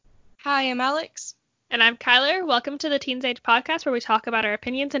Hi, I'm Alex. And I'm Kyler. Welcome to the Teens Age podcast where we talk about our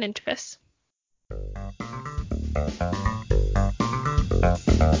opinions and interests.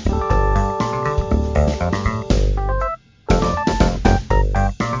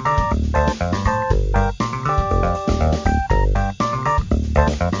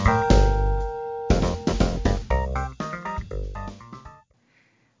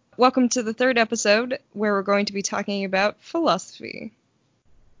 Welcome to the third episode where we're going to be talking about philosophy.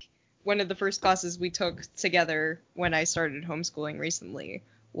 One of the first classes we took together when I started homeschooling recently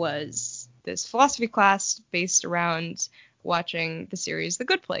was this philosophy class based around watching the series The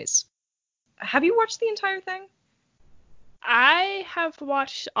Good Place. Have you watched the entire thing? I have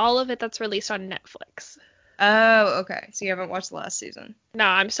watched all of it that's released on Netflix. Oh, okay. So you haven't watched the last season. No,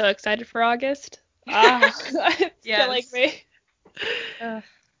 I'm so excited for August. It's killing me.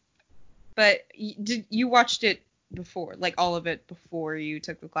 But you watched it before, like all of it before you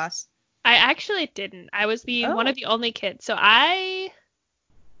took the class? I actually didn't. I was one of the only kids. So I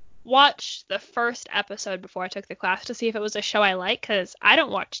watched the first episode before I took the class to see if it was a show I like, because I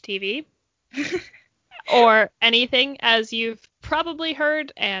don't watch TV or anything, as you've probably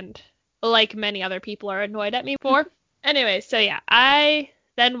heard, and like many other people are annoyed at me for. Anyway, so yeah, I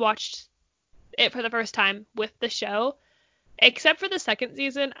then watched it for the first time with the show. Except for the second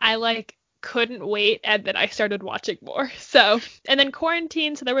season, I couldn't wait, and then I started watching more. So, and then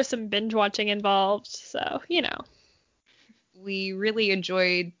quarantine, so there was some binge watching involved. So, We really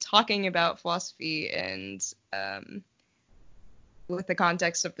enjoyed talking about philosophy and with the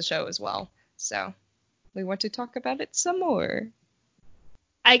context of the show as well. So we want to talk about it some more.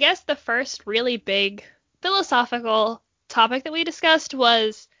 I guess the first really big philosophical topic that we discussed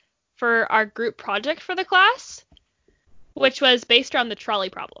was for our group project for the class, which was based around the trolley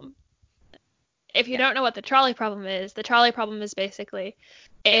problem. If you don't know what the trolley problem is basically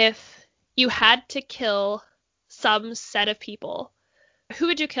if you had to kill some set of people, who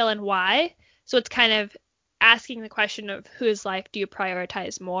would you kill and why? So it's kind of asking the question of whose life do you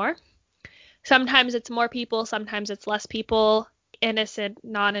prioritize more? Sometimes it's more people, sometimes it's less people, innocent,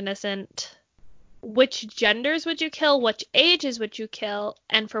 non-innocent. Which genders would you kill? Which ages would you kill?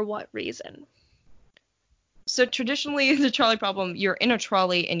 And for what reason? So traditionally, the trolley problem, you're in a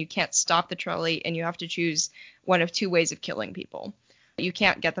trolley and you can't stop the trolley and you have to choose one of two ways of killing people. You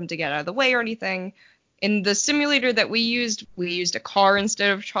can't get them to get out of the way or anything. In the simulator that we used a car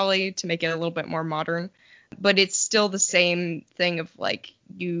instead of a trolley to make it a little bit more modern. But it's still the same thing of like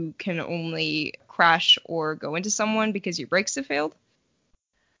you can only crash or go into someone because your brakes have failed.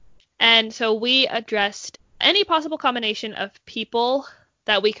 And so we addressed any possible combination of people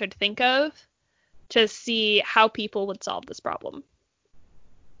that we could think of to see how people would solve this problem.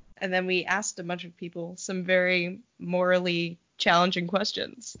 And then we asked a bunch of people some very morally challenging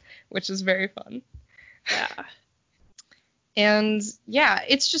questions, which was very fun. Yeah. And yeah,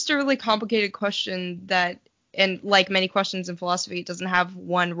 it's just a really complicated question that, and like many questions in philosophy, it doesn't have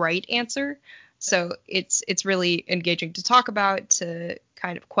one right answer. So it's really engaging to talk about, to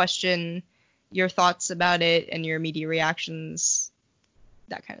kind of question your thoughts about it and your immediate reactions,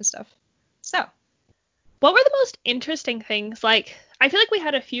 that kind of stuff. So, what were the most interesting things? Like, I feel like we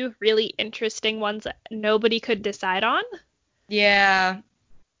had a few really interesting ones that nobody could decide on. Yeah.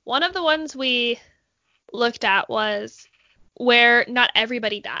 One of the ones we looked at was where not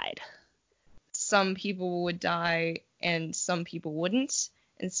everybody died. Some people would die and some people wouldn't,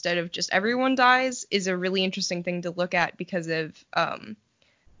 instead of just everyone dies, is a really interesting thing to look at because of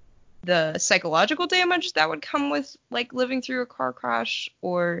the psychological damage that would come with like living through a car crash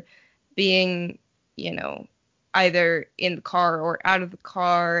or being, either in the car or out of the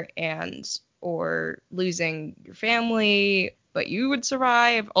car or losing your family, but you would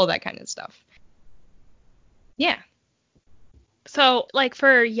survive, all that kind of stuff. Yeah. So, like,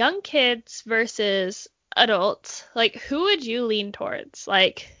 for young kids versus adults, like, who would you lean towards?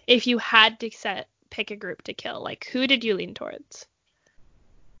 Like, if you had to pick a group to kill, like, who did you lean towards?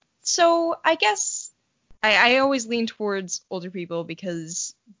 So, I guess I always lean towards older people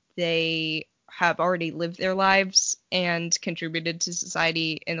because they have already lived their lives and contributed to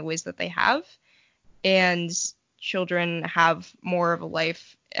society in the ways that they have. And children have more of a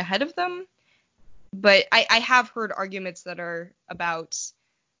life ahead of them. But I have heard arguments that are about,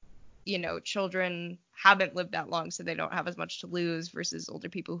 children haven't lived that long, so they don't have as much to lose versus older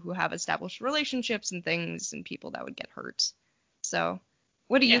people who have established relationships and things and people that would get hurt. So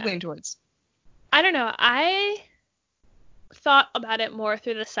what do you lean towards? I don't know. I thought about it more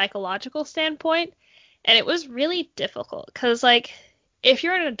through the psychological standpoint, and it was really difficult because, like, if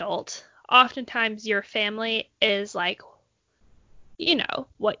you're an adult, oftentimes your family is like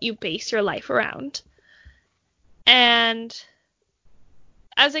what you base your life around. And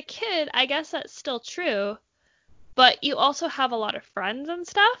as a kid, I guess that's still true, but you also have a lot of friends and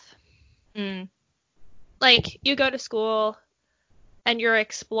stuff. Mm. Like, you go to school and you're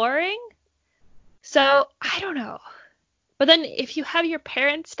exploring. So, I don't know. But then if you have your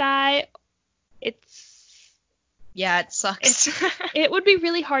parents die, Yeah, it sucks. it would be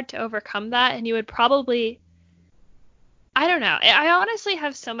really hard to overcome that, and you would probably, I don't know. I honestly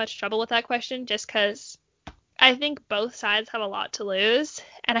have so much trouble with that question just because I think both sides have a lot to lose,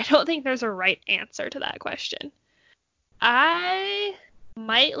 and I don't think there's a right answer to that question. I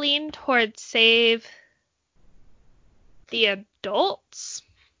might lean towards save the adults,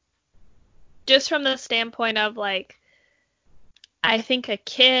 just from the standpoint of, like, I think a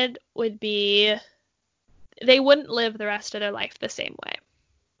kid they wouldn't live the rest of their life the same way.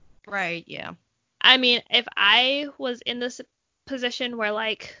 Right, yeah. I mean, if I was in this position where,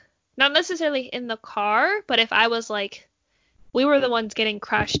 like, not necessarily in the car, but if I was, like, we were the ones getting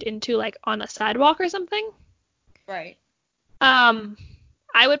crashed into, like, on a sidewalk or something. Right.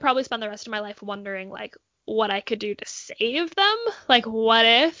 I would probably spend the rest of my life wondering, like, what I could do to save them. Like, what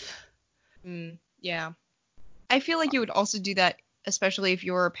if? Yeah. I feel like you would also do that, especially if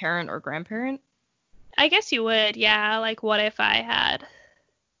you were a parent or grandparent. I guess you would, yeah. Like, what if I had?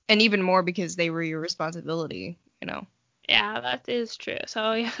 And even more because they were your responsibility, Yeah, that is true.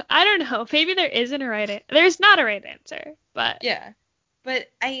 So, yeah, I don't know. Maybe there's not a right answer, but. Yeah. But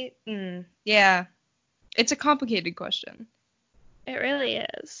yeah. It's a complicated question. It really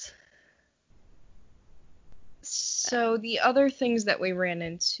is. So the other things that we ran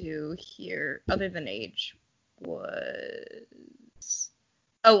into here, other than age, was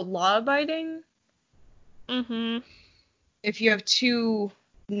law abiding. Mm-hmm. If you have two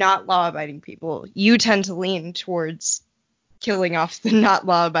not law abiding people, you tend to lean towards killing off the not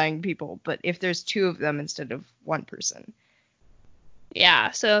law abiding people. But if there's two of them instead of one person.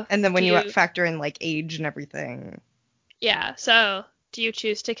 Yeah, so. And then when you factor in, like, age and everything. Yeah, so do you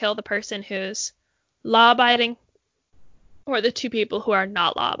choose to kill the person who's law-abiding or the two people who are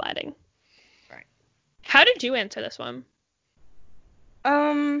not law-abiding? Right. How did you answer this one?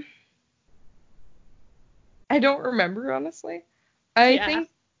 I don't remember, honestly. I think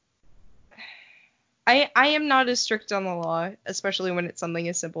I am not as strict on the law, especially when it's something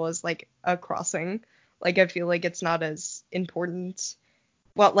as simple as, like, a crossing. Like, I feel like it's not as important.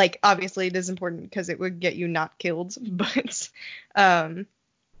 Well, like, obviously it is important because it would get you not killed, but I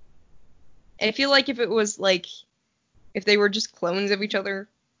feel like if it was, like, if they were just clones of each other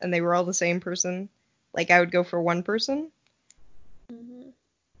and they were all the same person, like, I would go for one person. Mm-hmm.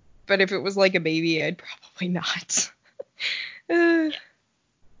 But if it was, like, a baby, I'd probably not. It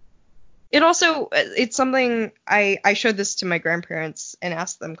also, it's something, I showed this to my grandparents and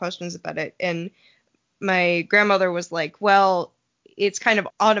asked them questions about it, and my grandmother was like, well, it's kind of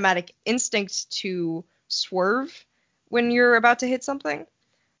automatic instinct to swerve when you're about to hit something.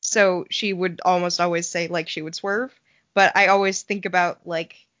 So she would almost always say, like, she would swerve. But I always think about,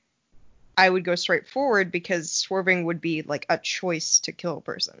 like, I would go straight forward because swerving would be, like, a choice to kill a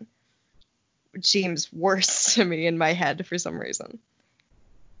person. Which seems worse to me in my head for some reason.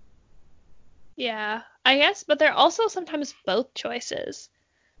 Yeah, I guess, but they're also sometimes both choices.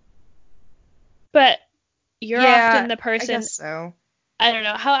 But you're often the person. I guess so. I don't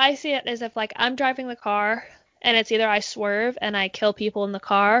know. How I see it is if, like, I'm driving the car and it's either I swerve and I kill people in the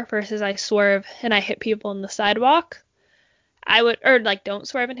car versus I swerve and I hit people on the sidewalk. Or, like, don't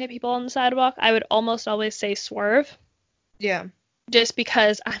swerve and hit people on the sidewalk. I would almost always say swerve. Yeah. Just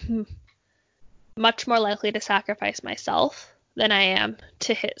because I'm much more likely to sacrifice myself than I am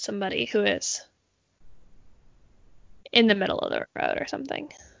to hit somebody who is in the middle of the road or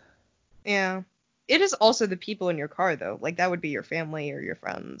something. Yeah. It is also the people in your car, though. Like, that would be your family or your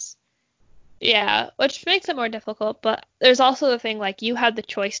friends. Yeah, which makes it more difficult, but there's also the thing, like, you had the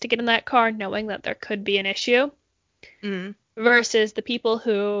choice to get in that car knowing that there could be an issue. Mm. Versus the people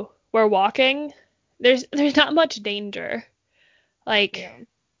who were walking, there's not much danger. Like, yeah.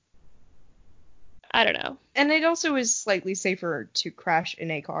 I don't know. And it also is slightly safer to crash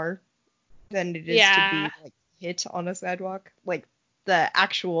in a car than it is to be, like, hit on a sidewalk. Like, the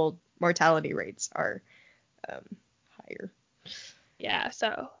actual mortality rates are higher. Yeah,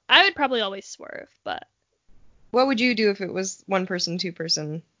 so I would probably always swerve, but. What would you do if it was one person, two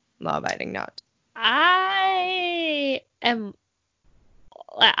person, law abiding not?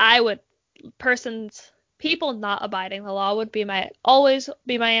 People not abiding the law would always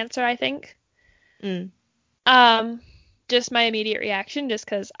be my answer, I think. Mm. Just my immediate reaction, just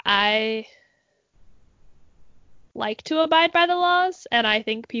because I like to abide by the laws, and I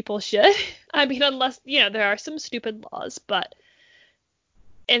think people should. I mean, unless, there are some stupid laws, but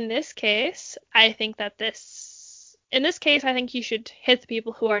in this case, I think you should hit the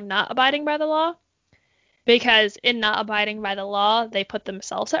people who are not abiding by the law, because in not abiding by the law, they put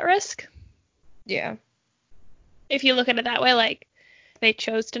themselves at risk. Yeah. If you look at it that way, like, they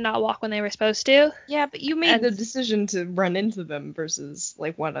chose to not walk when they were supposed to. Yeah, but you made the decision to run into them versus,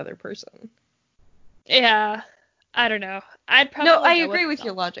 like, one other person. Yeah. I don't know. I'd probably No, I agree with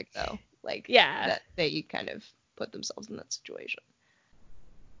your logic, though. Like, yeah, that they kind of put themselves in that situation.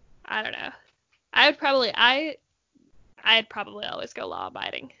 I don't know. I'd probably always go law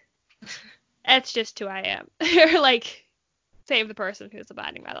abiding. That's just who I am. Or like, save the person who's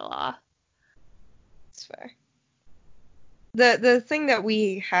abiding by the law. That's fair. The thing that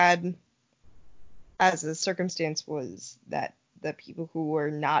we had as a circumstance was that the people who were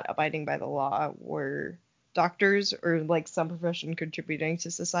not abiding by the law were doctors or like some profession contributing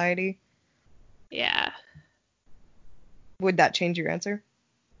to society. Yeah. Would that change your answer?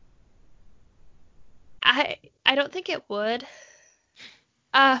 I don't think it would.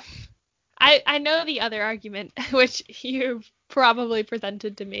 I know the other argument, which you probably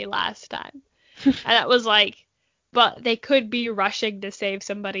presented to me last time. And that was like, but they could be rushing to save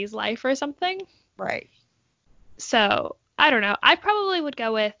somebody's life or something. Right. So, I don't know. I probably would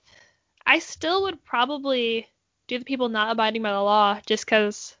go with, I still would probably do the people not abiding by the law, just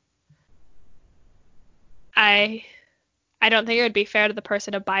because I don't think it would be fair to the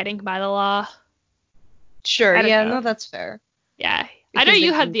person abiding by the law. Sure, yeah, no, that's fair. Yeah. Because I know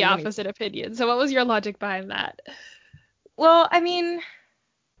you had the opposite opinion, so what was your logic behind that? Well, I mean,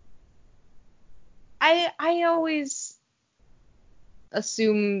 I always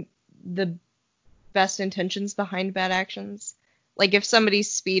assume the best intentions behind bad actions. Like if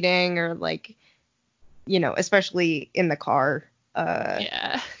somebody's speeding or like, especially in the car,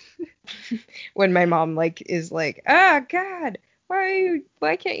 yeah. when my mom like is like, "Ah, God, why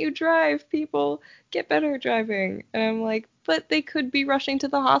can't you drive? People get better at driving." And I'm like, "But they could be rushing to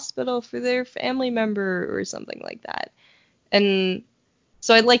the hospital for their family member or something like that." And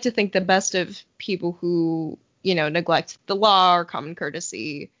so I'd like to think the best of people who, neglect the law or common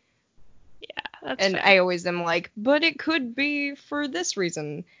courtesy. Yeah, that's and fair. I always am like, but it could be for this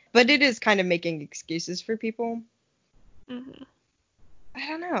reason. But it is kind of making excuses for people. Mm-hmm. I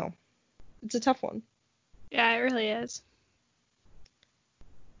don't know. It's a tough one. Yeah, it really is.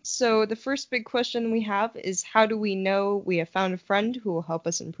 So the first big question we have is, how do we know we have found a friend who will help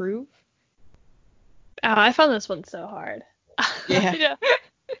us improve? Oh, I found this one so hard. Yeah.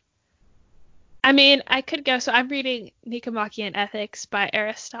 I mean, I could go. So I'm reading Nicomachean Ethics by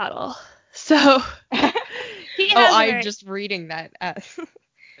Aristotle. So he has I'm just reading that.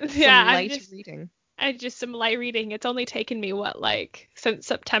 Reading. I just some light reading. It's only taken me since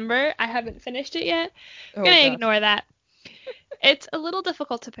September. I haven't finished it yet. I'm gonna ignore that. It's a little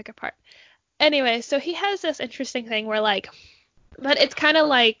difficult to pick apart. Anyway, so he has this interesting thing where but it's kind of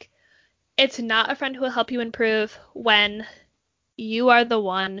like, it's not a friend who will help you improve when you are the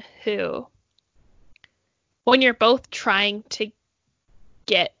one who, when you're both trying to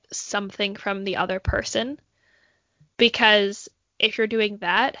get something from the other person, because if you're doing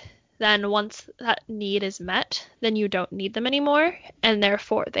that, then once that need is met, then you don't need them anymore, and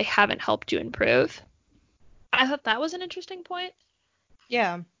therefore they haven't helped you improve. I thought that was an interesting point.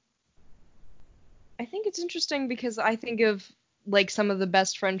 Yeah. I think it's interesting because I think of like some of the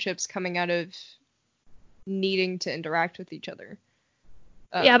best friendships coming out of needing to interact with each other.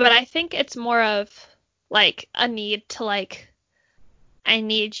 Yeah, but I think it's more of like a need to I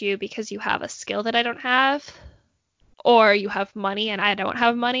need you because you have a skill that I don't have, or you have money and I don't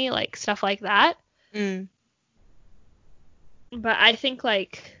have money, like stuff like that. Mm. But I think a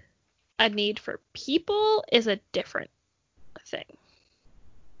need for people is a different thing.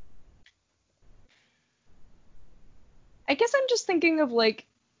 I guess I'm just thinking of like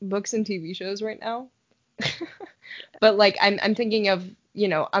books and TV shows right now. But like I'm thinking of,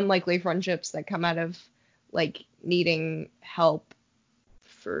 unlikely friendships that come out of like needing help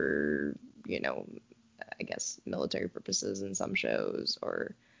for, I guess military purposes in some shows,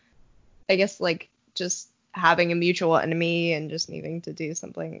 or I guess like just having a mutual enemy and just needing to do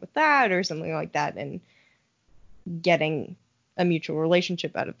something with that or something like that, and getting a mutual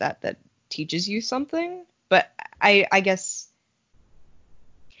relationship out of that teaches you something. But I guess.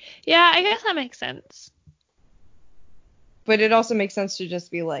 Yeah, I guess that makes sense. But it also makes sense to just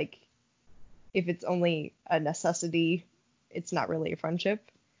be like, if it's only a necessity, it's not really a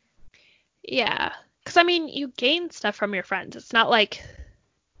friendship. Yeah. Because, I mean, you gain stuff from your friends. It's not like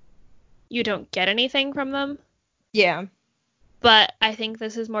you don't get anything from them. Yeah. But I think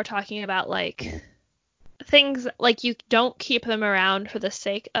this is more talking about like things like you don't keep them around for the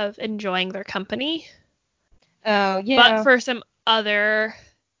sake of enjoying their company, Oh, but yeah. for some other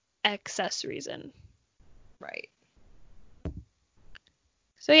excess reason. Right.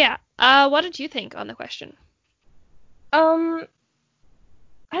 So yeah, what did you think on the question? Um,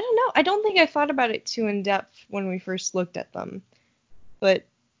 I don't know. I don't think I thought about it too in depth when we first looked at them, but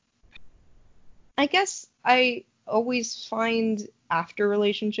I guess I always find after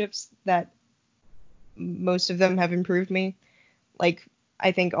relationships that most of them have improved me. Like,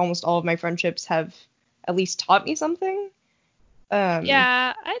 I think almost all of my friendships have at least taught me something. Um,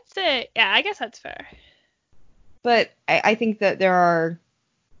 Yeah, I'd say, yeah, I guess that's fair. but I think that there are,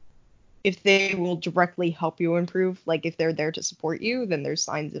 if they will directly help you improve, like if they're there to support you, then there's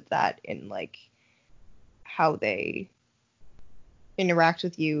signs of that in like how they interact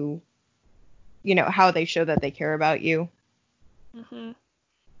with you, how they show that they care about you. Hmm.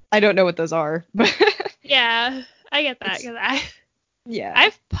 I don't know what those are, but Yeah, I get that it's, because yeah.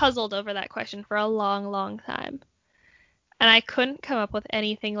 I've puzzled over that question for a long, long time, and I couldn't come up with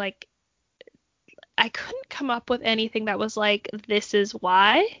anything that was like this is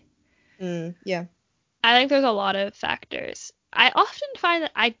why. Yeah. I think there's a lot of factors. I often find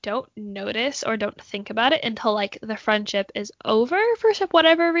that I don't notice or don't think about it until like the friendship is over for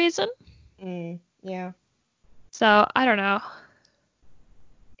whatever reason. Yeah. So I don't know.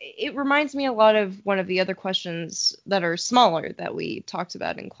 It reminds me a lot of one of the other questions that are smaller that we talked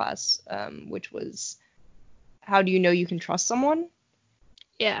about in class, which was how do you know you can trust someone?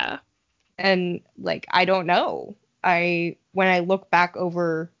 Yeah. And like I don't know. When I look back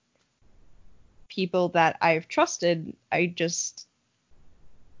over people that I've trusted,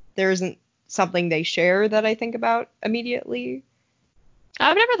 there isn't something they share that I think about immediately.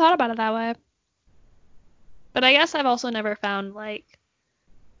 I've never thought about it that way. But I guess I've also never found like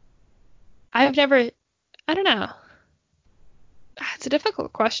I've never I don't know. It's a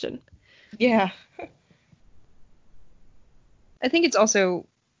difficult question. Yeah. I think it's also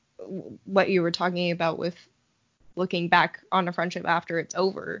what you were talking about with looking back on a friendship after it's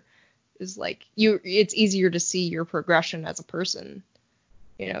over is like it's easier to see your progression as a person,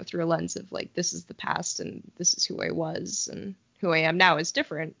 through a lens of like this is the past and this is who I was and who I am now is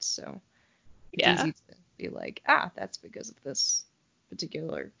different. So it's Yeah. easy to be like, that's because of this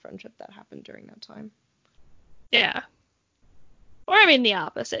particular friendship that happened during that time. Yeah. Or I mean the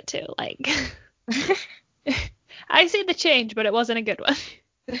opposite too. Like I see the change, but it wasn't a good one.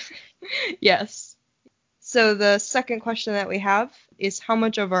 Yes. So the second question that we have is how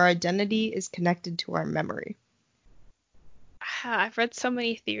much of our identity is connected to our memory? I've read so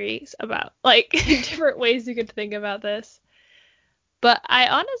many theories about like different ways you could think about this. But I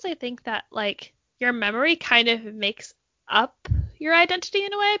honestly think that like your memory kind of makes up your identity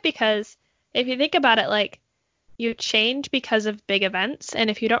in a way because if you think about it like you change because of big events and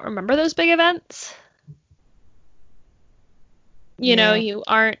if you don't remember those big events, Yeah. you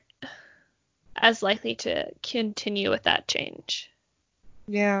aren't as likely to continue with that change.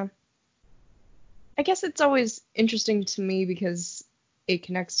 Yeah. I guess it's always interesting to me because it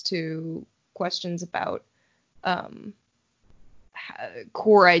connects to questions about um,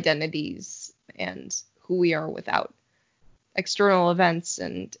 core identities and who we are without external events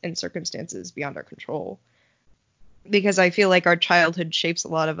and circumstances beyond our control. Because I feel like our childhood shapes a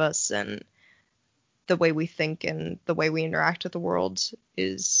lot of us, and the way we think and the way we interact with the world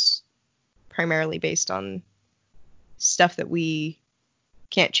is primarily based on stuff that we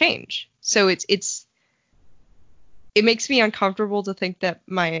can't change. So it makes me uncomfortable to think that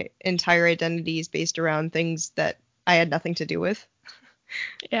my entire identity is based around things that I had nothing to do with.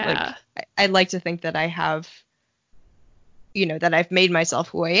 Like, Yeah. I'd like to think that I have, that I've made myself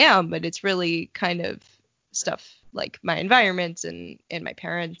who I am, but it's really kind of stuff like my environment and my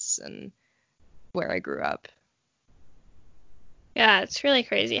parents and where I grew up. Yeah, it's really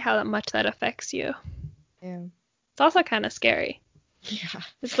crazy how much that affects you. Yeah. It's also kind of scary Yeah.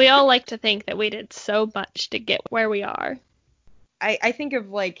 because we all like to think that we did so much to get where we are. I think of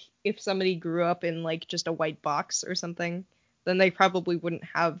like if somebody grew up in like just a white box or something, then they probably wouldn't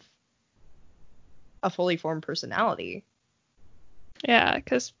have a fully formed personality. Yeah,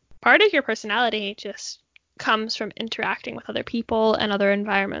 because part of your personality just comes from interacting with other people and other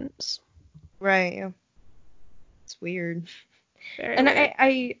environments. Right. Yeah. It's weird. Very And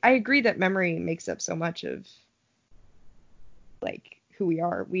weird. I agree that memory makes up so much of like who we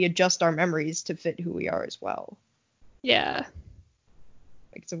are. We adjust our memories to fit who we are as well. Yeah,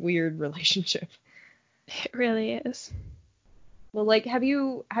 Like it's a weird relationship. it really is. Well, like have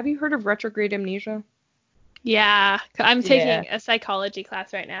you heard of retrograde amnesia? Yeah, I'm Yeah. taking a psychology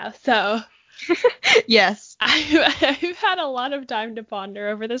class right now, so Yes. I've had a lot of time to ponder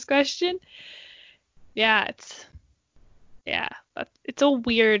over this question. Yeah, yeah, it's a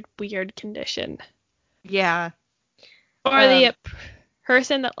weird condition. Yeah. Or the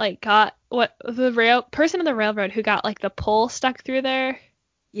person that like got what the person on the railroad who got like the pole stuck through there,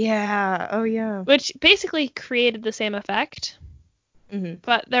 Yeah. Oh, yeah. which basically created the same effect,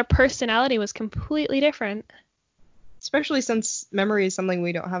 but their personality was completely different. Especially since memory is something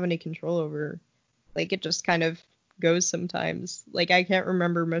we don't have any control over. Like, it just kind of goes sometimes. Like, I can't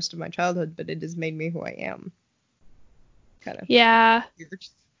remember most of my childhood, but it has made me who I am. Kind of Yeah.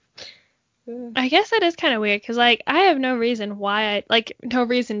 weird. I guess that is kind of weird because, like, I have no reason why no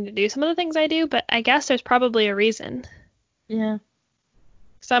reason to do some of the things I do, but I guess there's probably a reason. Yeah.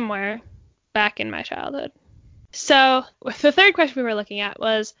 Somewhere back in my childhood. So, the third question we were looking at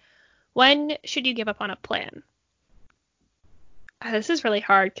was, when should you give up on a plan? This is really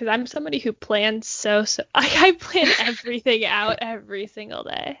hard because I'm somebody who plans so. I plan everything out every single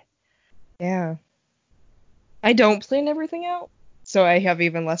day. Yeah. I don't plan everything out, so I have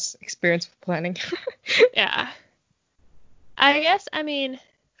even less experience with planning. Yeah. I guess, I mean,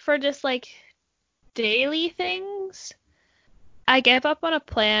 for just like daily things, I give up on a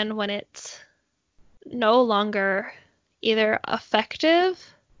plan when it's no longer either effective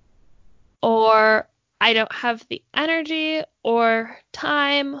or I don't have the energy or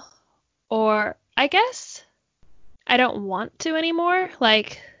time, or I guess I don't want to anymore.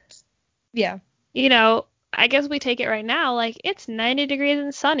 Like, Yeah. I guess we take it right now. Like, it's 90 degrees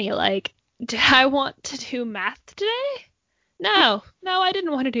and sunny. Like, did I want to do math today? No, I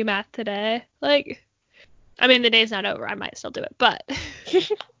didn't want to do math today. Like, I mean, the day's not over. I might still do it, but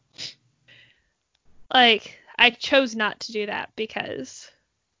like, I chose not to do that because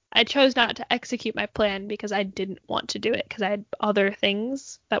I chose not to execute my plan because I didn't want to do it because I had other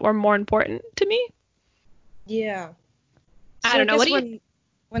things that were more important to me. Yeah. I don't know. What do you?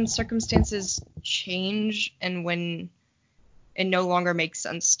 When circumstances change and when it no longer makes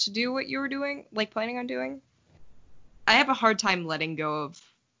sense to do what you were doing, like planning on doing, I have a hard time letting go of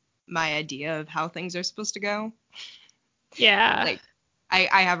my idea of how things are supposed to go. Yeah. Like,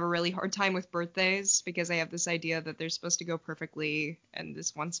 I have a really hard time with birthdays because I have this idea that they're supposed to go perfectly in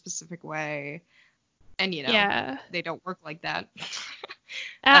this one specific way. And, Yeah. they don't work like that.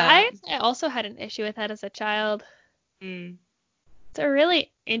 I also had an issue with that as a child. Mm. It's a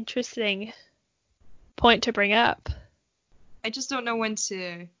really interesting point to bring up. I just don't know when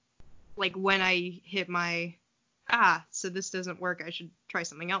I hit my, so this doesn't work, I should try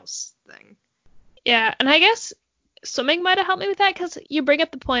something else thing. Yeah, and I guess swimming might have helped me with that because you bring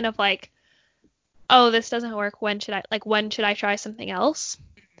up the point of like, oh, this doesn't work. When should I try something else?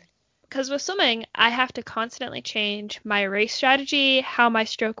 Because with swimming, I have to constantly change my race strategy, how my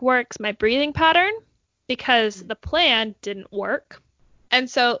stroke works, my breathing pattern, because the plan didn't work. And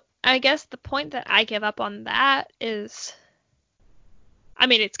so I guess the point that I give up on that is, I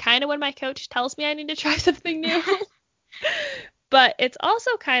mean, it's kind of when my coach tells me I need to try something new, but it's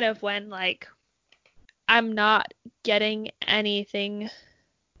also kind of when like I'm not getting anything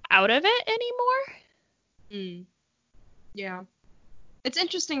out of it anymore. Yeah. It's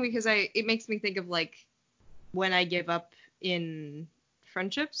interesting because it makes me think of like when I give up in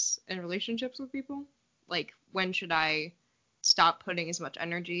friendships and relationships with people. Like, when should I stop putting as much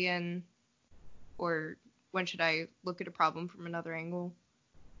energy in, or when should I look at a problem from another angle?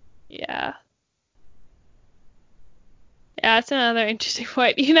 Yeah. Yeah, that's another interesting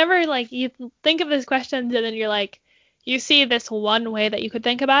point. You never like you think of these questions and then you're like you see this one way that you could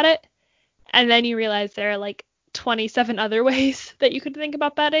think about it and then you realize there are like 27 other ways that you could think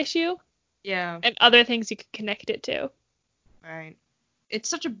about that issue. Yeah. And other things you could connect it to. Right. It's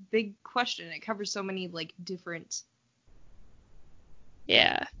such a big question. It covers so many like different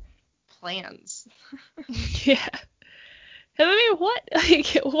plans. Yeah. I mean,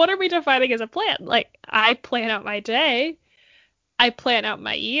 what are we defining as a plan? Like, I plan out my day. I plan out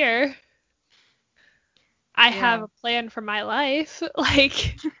my year. I have a plan for my life.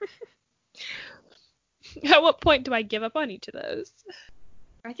 Like, at what point do I give up on each of those?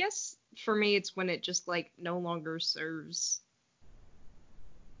 I guess for me it's when it just like no longer serves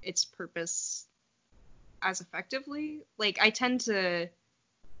its purpose as effectively. Like, I'm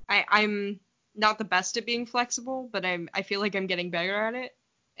not the best at being flexible, but I feel like I'm getting better at it.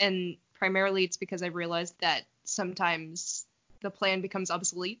 And primarily it's because I've realized that sometimes the plan becomes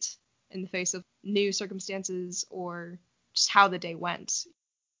obsolete in the face of new circumstances or just how the day went.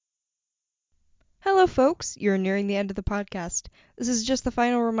 Hello, folks. You're nearing the end of the podcast. This is just the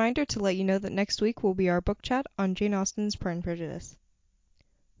final reminder to let you know that next week will be our book chat on Jane Austen's Pride and Prejudice.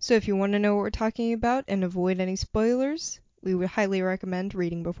 So if you want to know what we're talking about and avoid any spoilers, we would highly recommend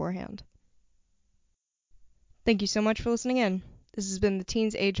reading beforehand. Thank you so much for listening in. This has been the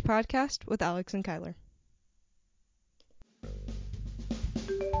Teens Age Podcast with Alex and Kyler.